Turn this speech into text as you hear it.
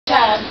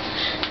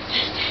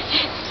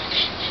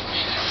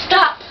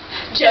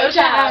Joe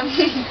time.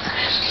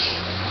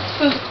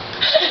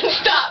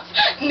 Stop.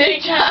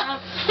 New time.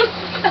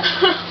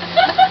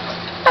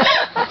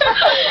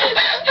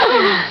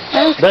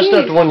 That's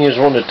not the one you just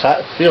wanted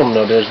to film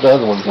though, there's the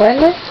other one.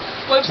 Wasn't it?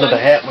 What's With the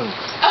hat one.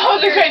 Oh,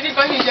 the crazy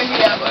funky junkie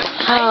hat one.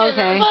 Oh,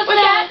 okay. What's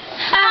that?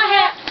 A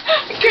hat.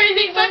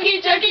 Crazy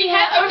funky junkie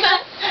hat or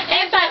that.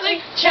 And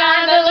tightly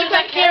trying to look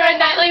like Karen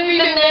Knightley.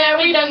 We've been there,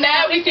 we done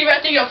that. We see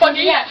right through your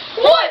funky hat.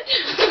 What?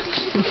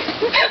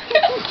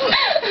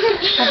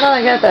 I thought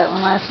I got that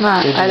one last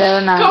night. I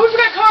don't know. Oh, we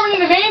forgot Carmen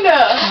and Amanda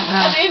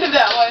at the end of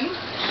that one.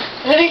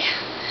 Ready?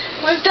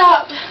 One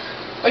stop.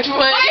 Which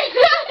one?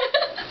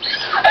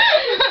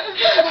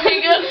 We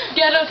go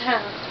ghetto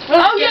town.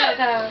 Oh, yeah. Ghetto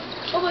town.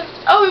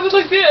 Oh, it was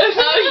like this.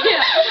 Oh,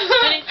 yeah.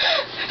 Ready?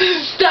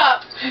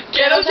 Stop.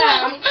 Ghetto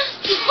town.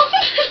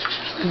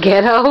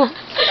 Ghetto?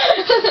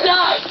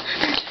 Stop.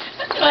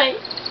 Wait.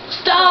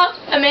 Stop.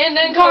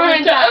 Amanda and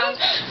Carmen town.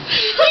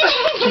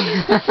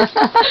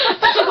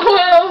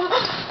 Well.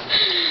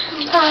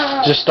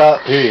 Just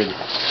stop, period.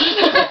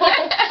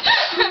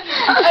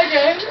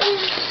 Okay.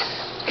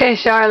 Okay,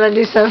 Sharla,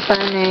 do so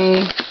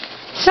funny.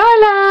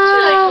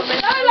 Sharla!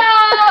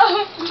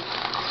 Hello.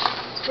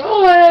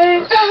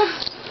 Roy.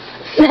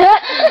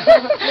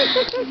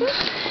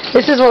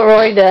 This is what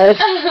Roy does.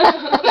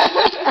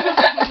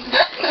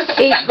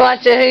 Eats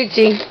lots of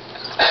hoochie.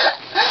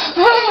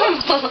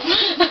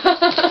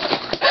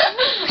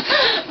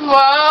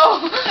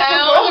 Wow.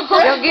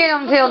 Go get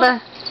him,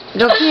 Tilda.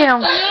 Go get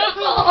him.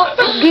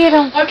 Go get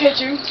him. I'll catch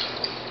you.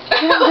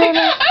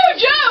 Tilda. Oh,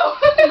 Joe!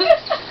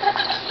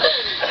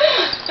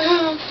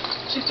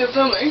 She's still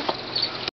filming.